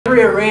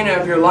every arena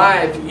of your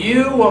life,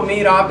 you will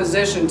meet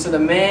opposition to the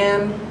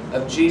man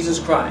of Jesus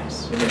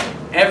Christ.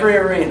 Every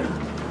arena.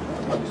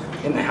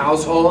 In the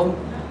household,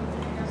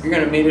 you're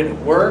going to meet it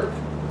at work.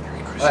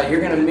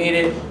 You're going to meet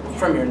it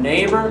from your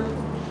neighbor.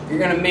 You're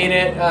going to meet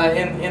it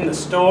in the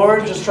store,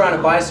 just trying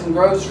to buy some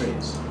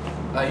groceries.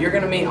 You're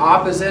going to meet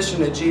opposition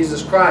to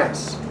Jesus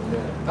Christ.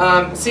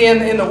 See,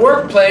 in the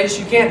workplace,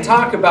 you can't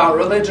talk about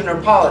religion or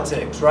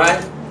politics,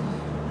 right?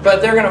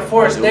 But they're going to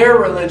force their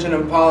religion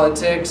and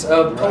politics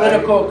of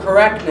political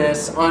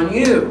correctness on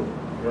you.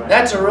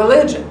 That's a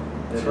religion.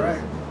 That's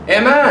right.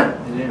 Amen.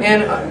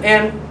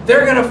 And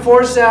they're going to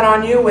force that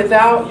on you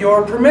without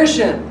your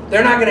permission.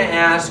 They're not going to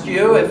ask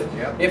you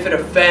if it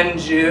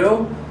offends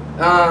you.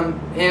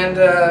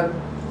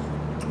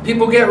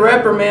 People get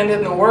reprimanded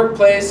in the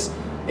workplace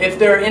if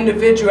their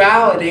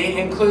individuality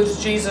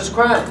includes Jesus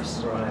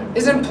Christ.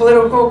 Isn't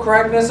political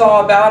correctness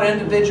all about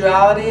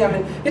individuality? I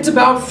mean, it's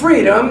about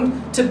freedom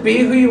to be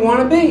who you want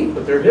to be.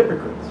 But they're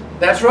hypocrites.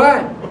 That's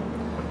right.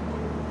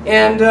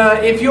 And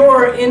if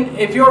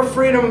your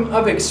freedom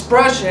of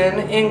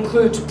expression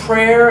includes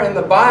prayer and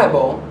the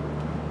Bible,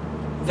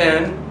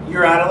 then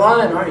you're out of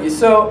line, aren't you?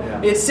 So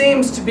it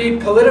seems to be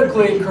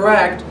politically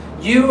correct.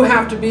 You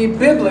have to be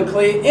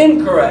biblically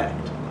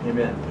incorrect.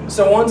 Amen.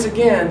 So once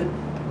again,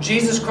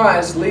 Jesus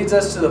Christ leads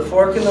us to the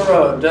fork in the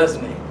road,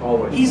 doesn't he?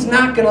 Always. He's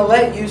not going to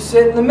let you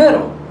sit in the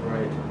middle.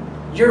 Right.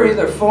 You're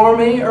either for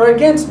me or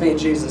against me,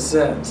 Jesus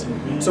says.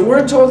 So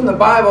we're told in the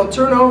Bible,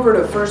 turn over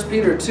to 1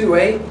 Peter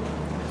 2:8.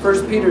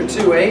 1 Peter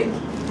 2:8.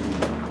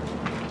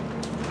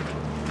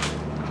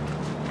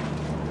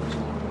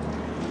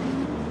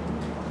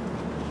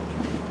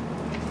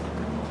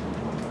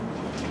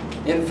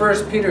 In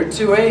 1 Peter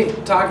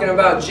 2:8, talking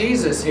about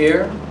Jesus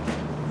here,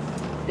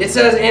 it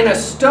says, "And a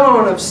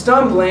stone of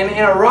stumbling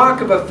and a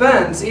rock of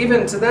offense,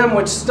 even to them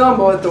which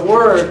stumble at the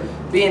word,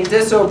 being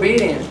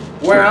disobedient,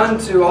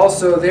 whereunto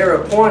also they're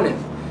appointed."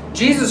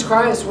 Jesus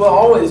Christ will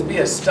always be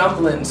a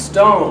stumbling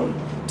stone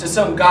to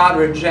some God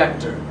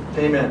rejecter.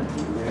 Amen.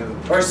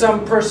 Or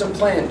some person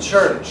playing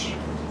church.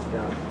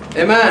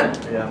 Yeah. Amen.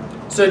 Yeah.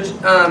 So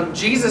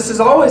Jesus is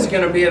always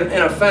going to be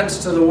an offense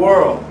to the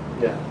world.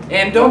 Yeah.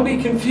 And don't be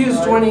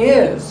confused when he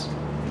is.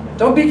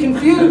 Don't be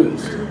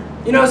confused.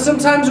 You know,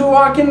 sometimes we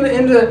walk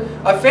into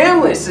a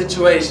family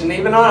situation,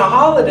 even on a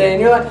holiday, and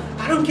you're like,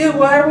 I don't get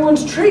why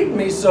everyone's treating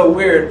me so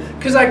weird.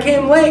 Because I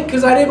came late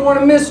because I didn't want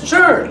to miss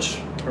church.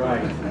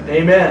 Right.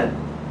 Amen.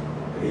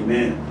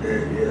 Amen. There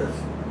it is.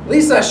 At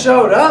least I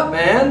showed up,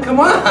 man.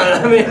 Come on.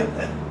 I mean,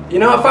 you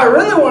know, if I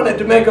really wanted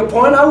to make a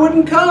point, I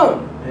wouldn't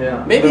come.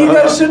 Yeah. Maybe you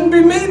guys shouldn't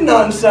be meeting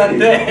on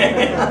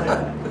Sunday.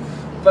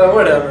 But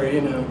whatever,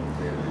 you know.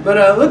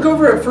 But look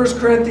over at 1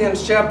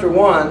 Corinthians chapter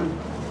 1.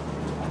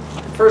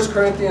 1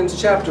 Corinthians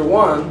chapter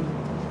 1.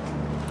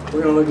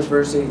 We're going to look at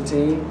verse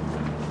 18.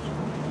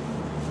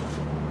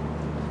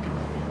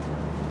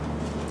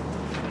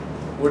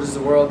 What does the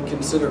world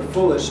consider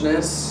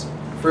foolishness?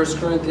 1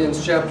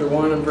 Corinthians chapter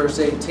 1 and verse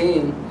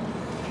 18.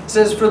 It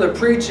says, "For the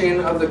preaching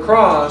of the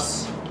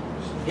cross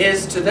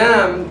is to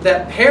them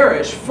that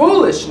perish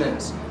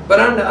foolishness, but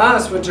unto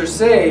us which are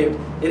saved,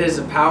 it is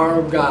the power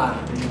of God."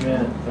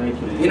 Amen.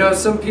 Thank you. You know,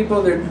 some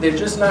people, they're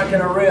just not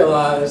going to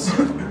realize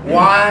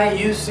why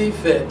you see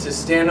fit to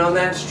stand on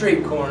that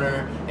street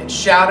corner and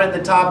shout at the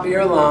top of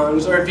your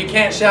lungs, or if you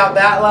can't shout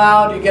that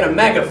loud, you get a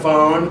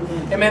megaphone.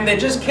 I mean, they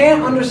just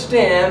can't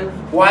understand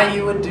why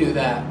you would do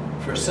that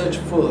for such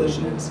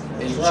foolishness.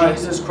 Is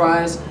Jesus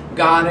Christ,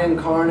 God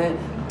incarnate,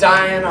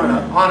 dying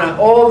on an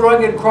old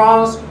rugged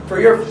cross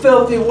for your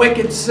filthy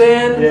wicked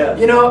sin,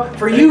 you know,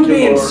 for you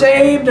being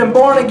saved and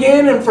born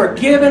again and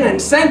forgiven and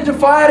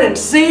sanctified and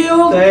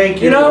sealed,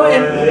 you know,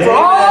 and for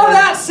all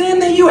that sin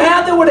that you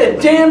had that would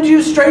have damned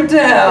you straight to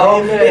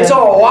hell, it's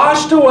all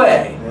washed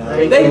away.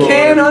 They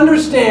can't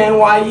understand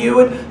why you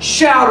would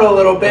shout a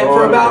little bit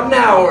for about an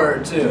hour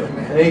or two.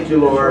 Thank you,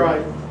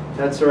 Lord.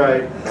 That's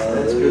right.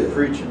 That's good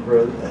preaching,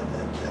 brother.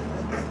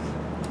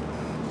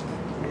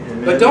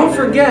 But don't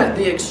forget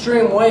the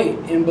extreme weight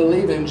in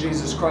believing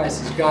Jesus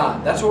Christ is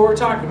God. That's what we're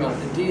talking about,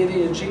 the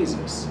deity of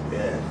Jesus.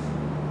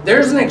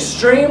 There's an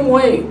extreme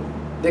weight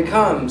that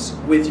comes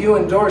with you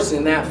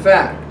endorsing that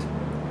fact.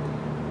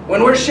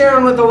 When we're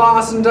sharing with the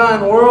lost and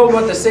dying world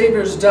what the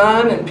Savior's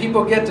done and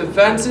people get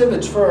defensive,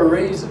 it's for a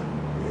reason.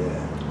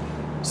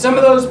 Some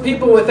of those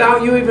people,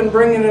 without you even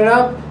bringing it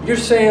up, you're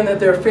saying that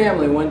their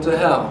family went to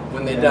hell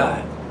when they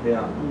died.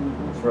 Yeah,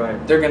 that's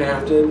right. They're going to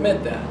have to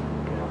admit that.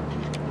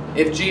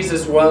 If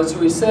Jesus was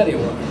who he said he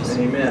was.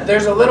 Amen.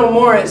 There's a little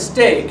more at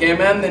stake,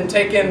 amen, than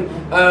taking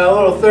a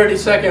little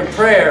 30-second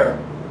prayer,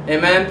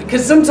 amen?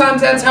 Because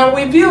sometimes that's how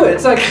we view it.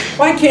 It's like,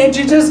 why can't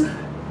you just,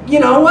 you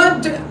know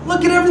what,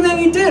 look at everything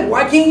he did.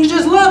 Why can't you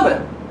just love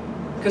him?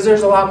 Because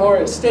there's a lot more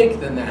at stake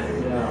than that.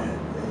 Yeah.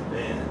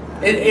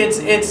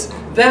 It's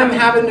them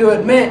having to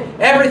admit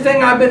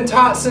everything I've been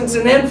taught since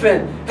an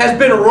infant has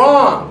been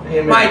wrong.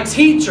 Amen. My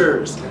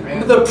teachers,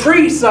 the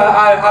priests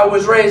I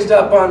was raised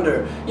up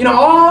under, you know,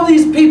 all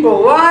these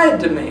people lied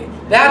to me.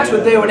 That's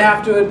what they would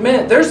have to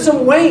admit. There's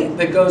some weight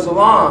that goes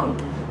along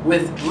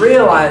with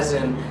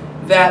realizing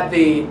that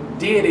the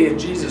deity of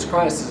Jesus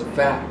Christ is a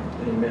fact.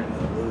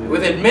 Amen.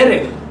 With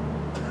admitting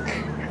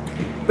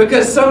it.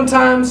 Because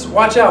sometimes,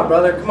 watch out,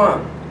 brother, come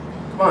on.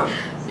 Come on.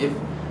 You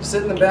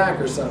sit in the back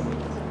or something.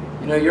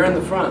 You know, you're in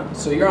the front,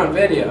 so you're on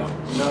video.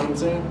 You know what I'm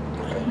saying?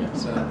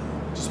 So,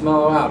 just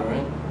mellow out,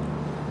 right?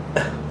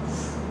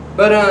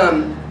 But,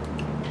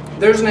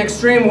 there's an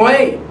extreme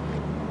way.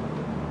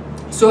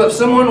 So if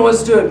someone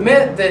was to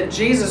admit that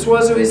Jesus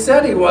was who he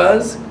said he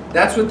was,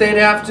 that's what they'd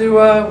have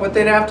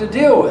to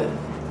deal with.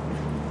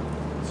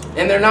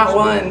 And they're not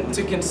willing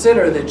to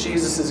consider that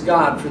Jesus is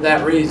God for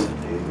that reason.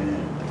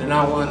 Amen. They're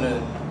not willing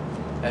to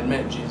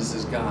admit Jesus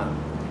is God.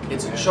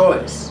 It's a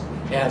choice.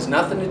 It has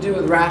nothing to do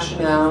with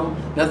rationale,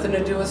 nothing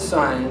to do with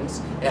science.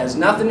 It has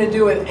nothing to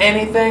do with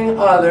anything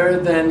other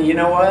than, you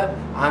know what?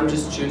 I'm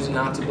just choosing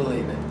not to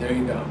believe it. There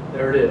you go.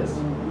 There it is.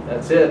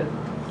 That's it.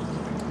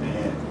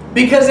 Man.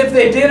 Because if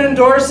they did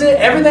endorse it,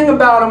 everything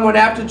about them would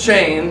have to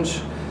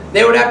change.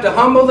 They would have to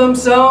humble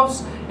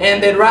themselves,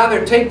 and they'd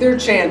rather take their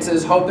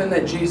chances hoping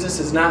that Jesus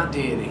is not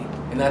deity.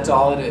 And that's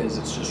all it is.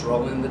 It's just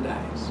rolling the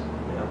dice.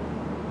 Yeah.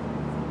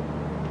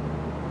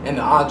 And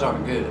the odds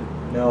aren't good.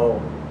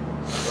 No.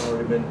 It's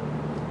already been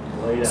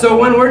laid out. So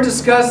when we're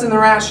discussing the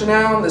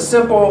rationale and the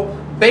simple,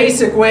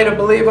 basic way to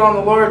believe on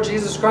the Lord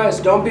Jesus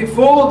Christ, don't be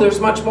fooled. There's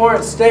much more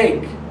at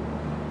stake.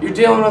 You're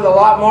dealing with a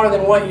lot more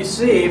than what you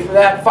see. For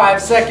that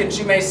 5 seconds,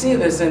 you may see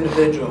this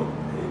individual.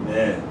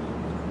 Amen.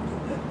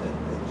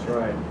 That's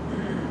right.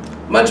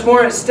 Much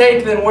more at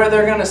stake than where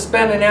they're going to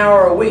spend an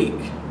hour a week.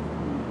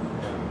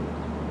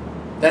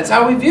 That's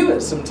how we view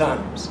it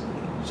sometimes.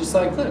 It's just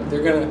like, look,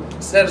 they're going to,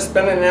 instead of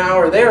spending an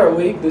hour there a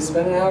week, they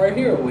spend an hour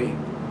here a week.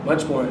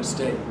 Much more at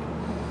stake.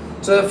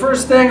 So the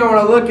first thing I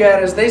want to look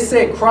at is they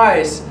say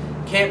Christ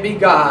can't be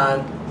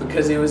God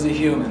because he was a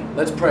human.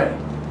 Let's pray.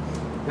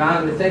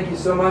 God, we thank you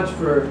so much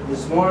for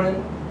this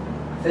morning.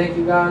 Thank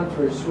you, God,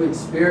 for your sweet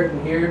spirit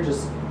in here.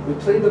 We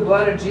plead the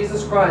blood of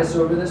Jesus Christ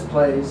over this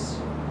place.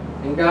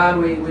 And God,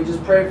 we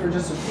just pray for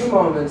just a few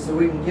moments that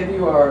we can give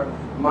you our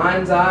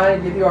mind's eye,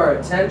 give you our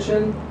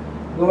attention,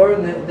 Lord,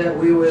 and that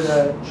we would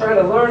try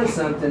to learn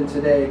something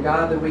today,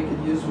 God, that we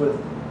could use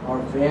with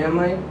our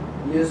family,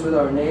 use with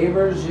our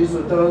neighbors, use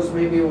with those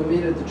maybe we'll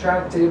meet at the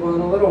track table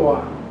in a little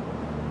while.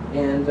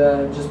 And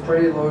just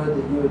pray, Lord,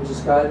 that you would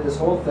just guide this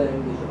whole thing,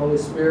 that the Holy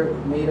Spirit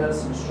would meet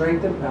us in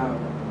strength and power.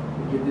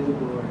 We give you the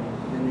glory.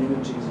 In the name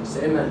of Jesus.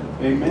 Amen.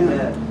 Amen.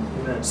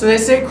 Amen. So they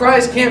say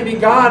Christ can't be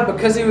God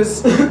because he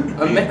was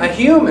a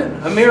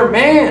human, a mere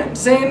man.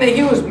 Saying that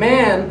he was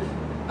man,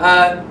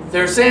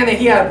 they're saying that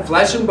he had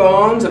flesh and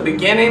bones, a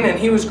beginning, and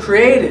he was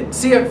created.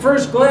 See, at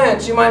first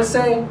glance, you might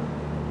say,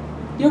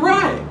 you're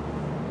right.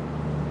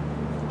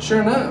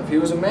 Sure enough, he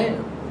was a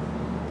man.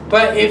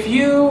 But if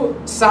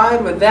you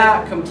side with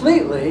that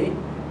completely,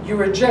 you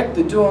reject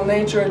the dual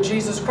nature of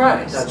Jesus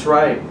Christ. That's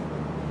right.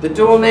 The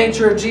dual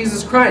nature of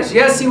Jesus Christ.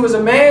 Yes, he was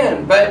a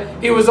man, but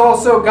he was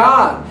also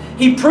God.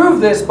 He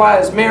proved this by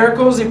his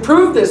miracles. He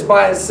proved this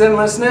by his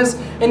sinlessness.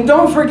 And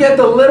don't forget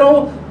the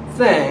little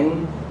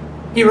thing,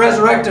 he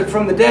resurrected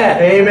from the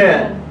dead.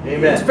 Amen.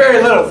 Amen. It's a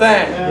very little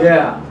thing.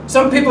 Yeah.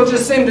 Some people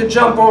just seem to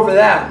jump over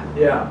that.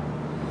 Yeah.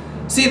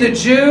 See, the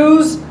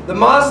Jews, the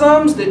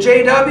Muslims, the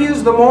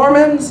JWs, the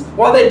Mormons,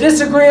 while they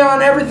disagree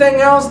on everything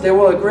else, they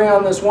will agree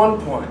on this one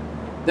point.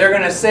 They're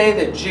going to say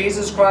that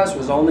Jesus Christ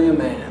was only a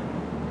man.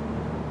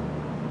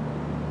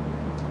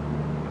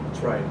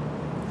 That's right.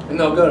 And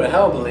they'll go to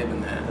hell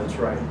believing that. That's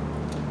right.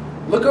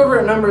 Look over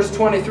at Numbers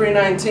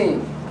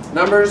 23:19.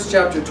 Numbers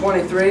chapter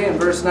 23 and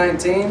verse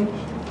 19.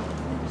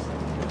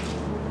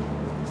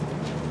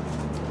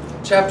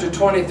 Chapter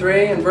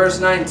 23 and verse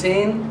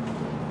 19.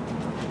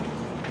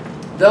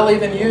 They'll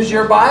even use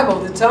your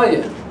Bible to tell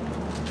you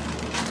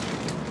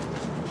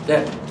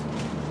that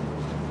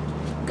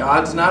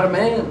God's not a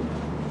man.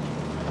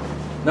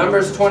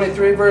 Numbers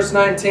 23 verse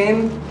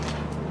 19.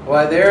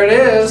 Why, there it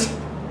is.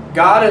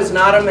 God is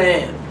not a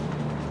man.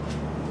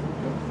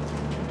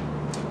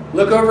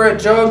 Look over at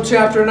Job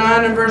chapter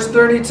 9 and verse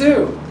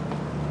 32.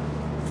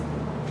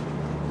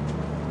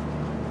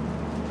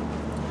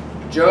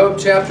 Job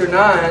chapter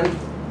 9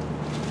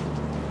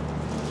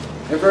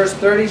 and verse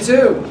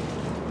 32.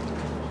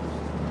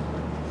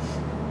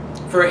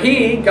 For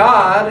he,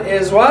 God,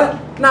 is what?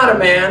 Not a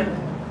man.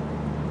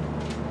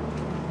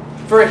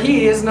 For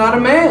he is not a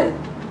man.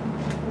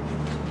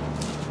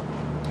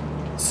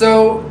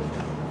 So,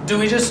 do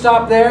we just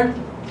stop there?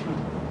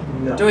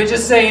 No. Do we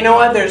just say, you know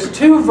what, there's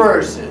 2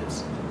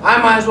 verses. I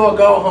might as well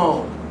go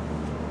home.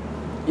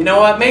 You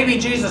know what, maybe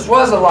Jesus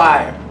was a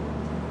liar.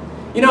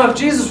 You know, if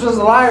Jesus was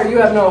a liar, you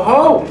have no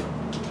hope.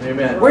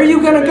 Amen. Where are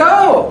you going to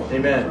go?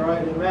 Amen.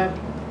 Right, amen.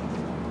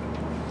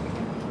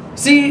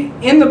 See,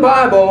 in the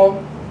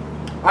Bible,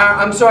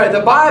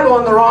 the Bible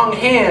in the wrong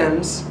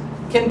hands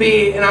can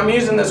be, and I'm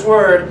using this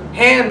word,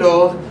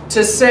 handled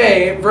to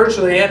say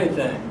virtually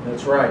anything.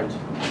 That's right.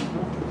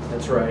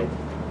 That's right.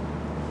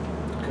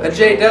 A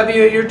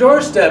JW at your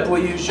doorstep will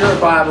use your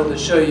Bible to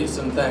show you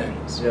some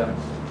things. Yeah.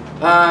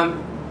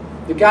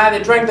 The guy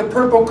that drank the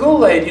purple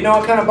Kool-Aid, you know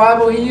what kind of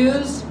Bible he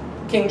used?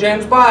 King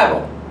James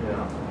Bible.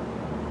 Yeah.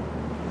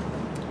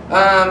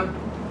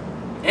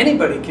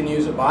 Anybody can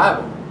use a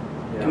Bible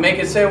Yeah. and make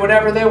it say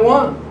whatever they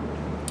want.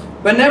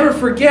 But never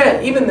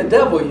forget, even the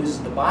devil uses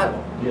the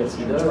Bible. Yes,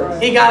 he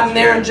does. He got in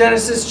there in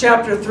Genesis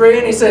chapter 3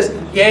 and he says,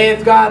 yea,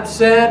 if God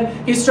said,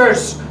 he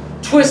starts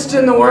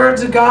twisting the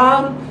words of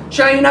God.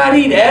 Shall you not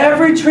eat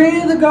every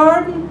tree of the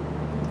garden?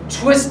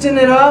 Twisting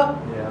it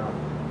up, Yeah.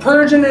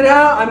 purging it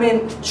out, I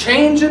mean,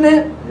 changing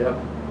it. Yep.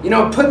 You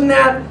know, putting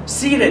that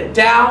seed of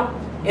doubt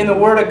in the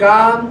Word of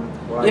God.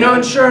 Right. You know,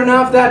 and sure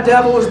enough, that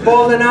devil was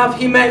bold enough.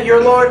 He met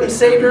your Lord and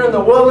Savior in the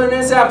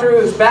wilderness after he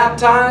was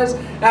baptized.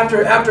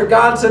 After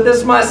God said, this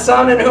is my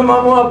Son in whom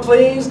I'm well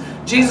pleased.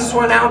 Jesus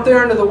went out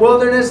there into the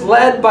wilderness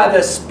led by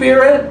the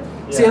Spirit.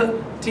 Yeah.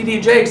 See,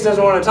 T.D. Jakes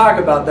doesn't want to talk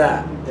about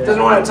that. Yeah.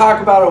 Doesn't want to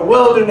talk about a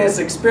wilderness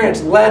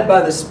experience led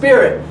by the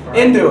Spirit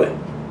into it.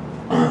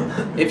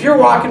 If you're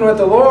walking with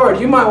the Lord,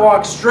 you might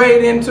walk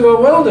straight into a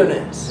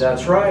wilderness.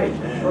 That's right.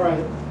 That's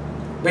right.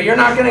 But you're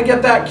not going to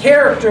get that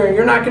character.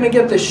 You're not going to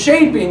get the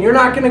shaping. You're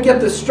not going to get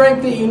the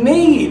strength that you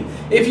need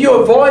if you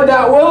avoid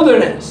that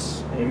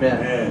wilderness.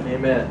 Amen.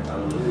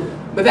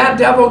 Amen. But that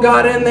devil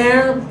got in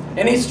there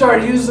and he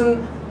started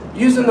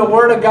using the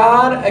Word of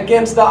God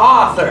against the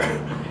author,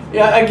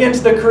 yeah,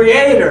 against the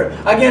Creator,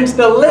 against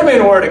the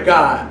living Word of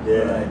God.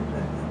 Yeah.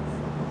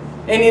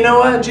 And you know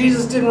what?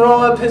 Jesus didn't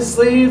roll up his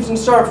sleeves and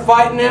start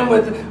fighting him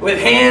with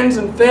hands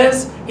and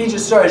fists. He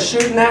just started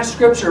shooting that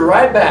scripture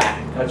right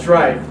back. That's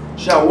right.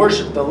 Shall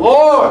worship the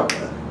Lord.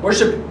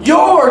 Worship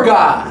your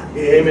God.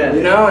 Amen.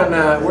 You know,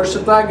 and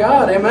worship thy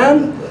God.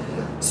 Amen?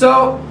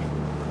 So,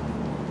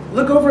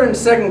 look over in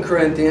 2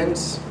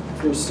 Corinthians.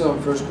 If you're still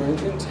in 1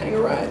 Corinthians, hang it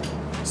right.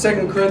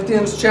 2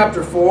 Corinthians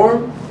chapter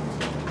 4.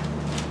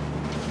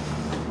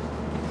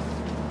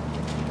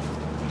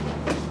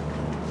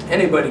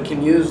 Anybody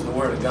can use the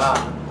Word of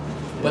God.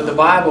 But the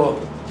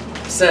Bible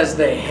says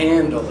they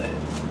handle it.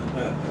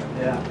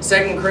 Yeah.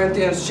 2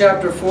 Corinthians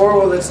chapter 4.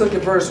 Well, let's look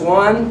at verse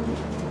 1.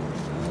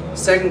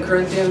 2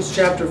 Corinthians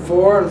chapter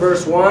 4 and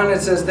verse 1.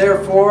 It says,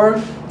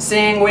 therefore,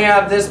 seeing we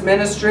have this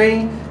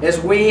ministry, as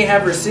we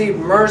have received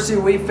mercy,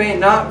 we faint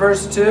not.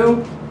 Verse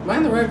 2. Am I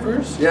in the right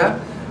verse? Yeah.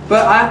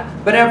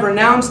 But have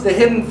renounced the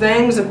hidden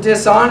things of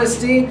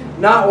dishonesty,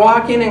 not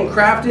walking in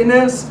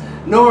craftiness,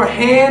 nor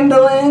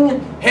handling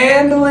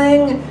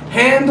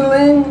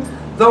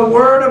the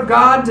Word of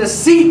God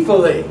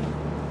deceitfully.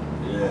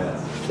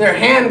 Yeah. They're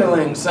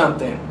handling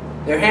something.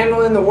 They're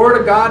handling the Word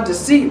of God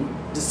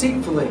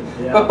deceitfully.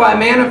 Yeah. But by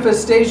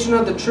manifestation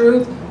of the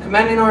truth,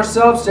 commending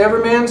ourselves to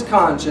every man's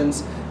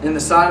conscience in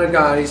the sight of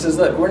God. He says,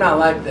 look, we're not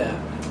like that.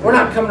 We're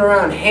not coming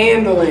around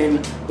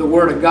handling the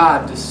Word of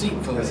God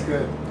deceitfully. That's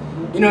good.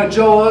 You know,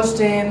 Joel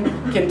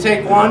Osteen can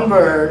take one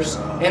verse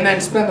and then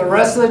spend the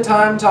rest of the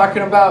time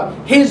talking about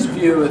his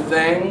view of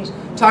things,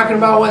 talking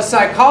about what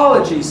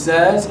psychology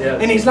says, Yes.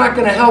 and he's not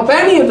going to help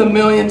any of the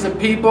millions of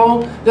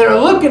people that are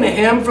looking at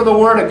him for the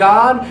Word of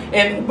God.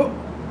 And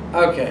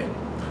okay,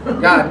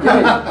 God,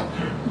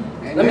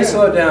 let me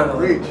slow down a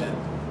little bit.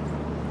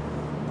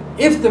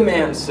 If the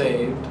man's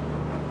saved,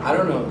 I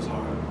don't know his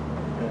heart.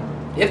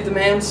 If the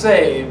man's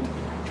saved,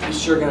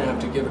 he's sure going to have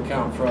to give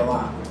account for a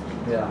lot.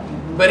 Yeah.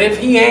 But if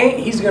he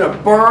ain't, he's going to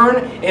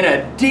burn in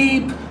a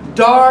deep,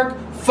 dark,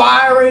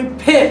 fiery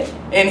pit.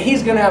 And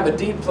he's going to have a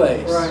deep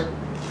place. Right.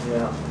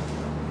 Yeah.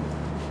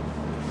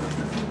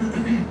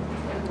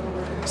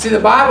 See, the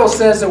Bible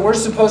says that we're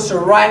supposed to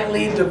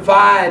rightly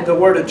divide the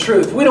word of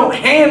truth. We don't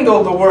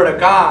handle the word of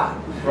God.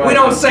 Right. We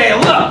don't say,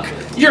 look,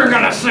 you're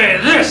going to say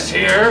this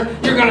here.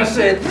 You're going to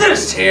say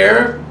this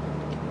here.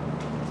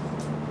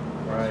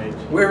 Right.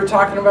 We were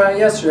talking about it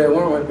yesterday,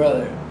 weren't we,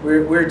 brother? We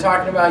were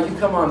talking about you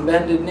come on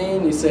bended knee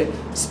and you say,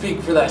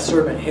 speak for thy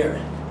servant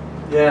hearing.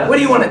 Yeah. What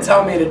do you want to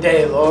tell me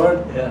today,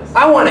 Lord? Yes.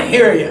 I want to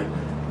hear you.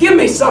 Give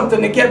me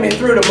something to get me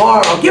through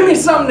tomorrow. Give me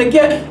something to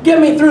get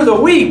me through the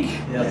week.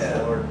 Yes,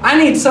 Yeah. Lord. I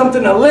need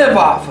something to live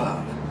off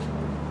of.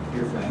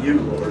 Hear from you,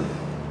 Lord.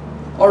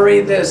 I'll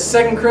read this.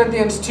 2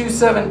 Corinthians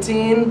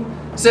 2:17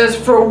 says,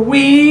 for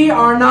we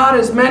are not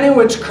as many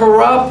which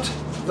corrupt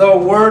the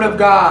word of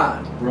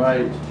God.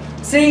 Right.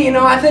 See, you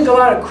know, I think a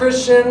lot of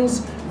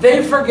Christians,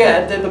 they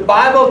forget that the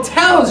Bible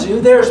tells you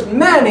there's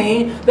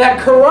many that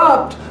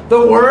corrupt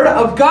the Word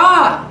of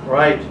God.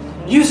 Right.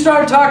 You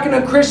start talking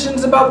to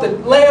Christians about the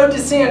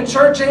Laodicean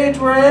church age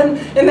we're in,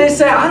 and they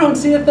say, I don't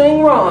see a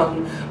thing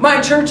wrong.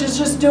 My church is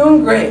just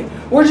doing great.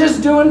 We're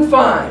just doing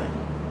fine.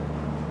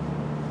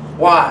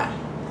 Why?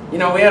 You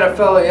know, we had a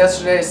fellow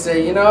yesterday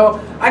say, you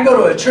know, I go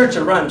to a church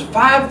that runs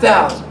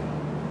 5,000.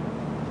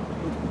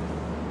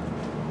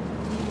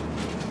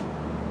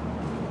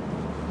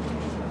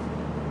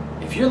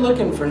 If you're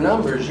looking for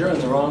numbers, you're in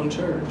the wrong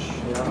church.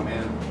 Yeah,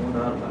 man. No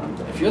doubt about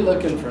that. If you're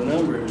looking for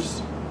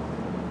numbers,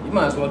 you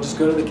might as well just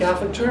go to the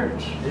Catholic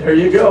Church. There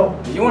you go.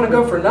 If you want to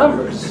go for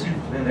numbers,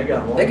 Man, they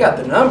got one. they got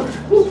the numbers.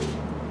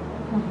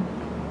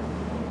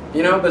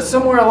 You know, but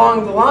somewhere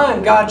along the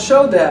line, God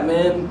showed that,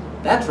 man,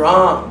 that's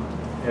wrong.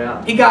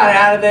 Yeah. He got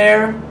out of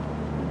there.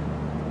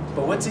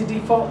 But what's he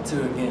default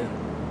to again?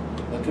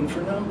 Looking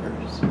for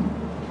numbers.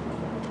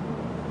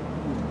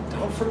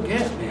 Don't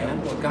forget,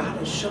 man, what God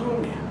has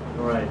shown you.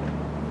 Right.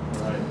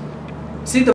 Right. See, the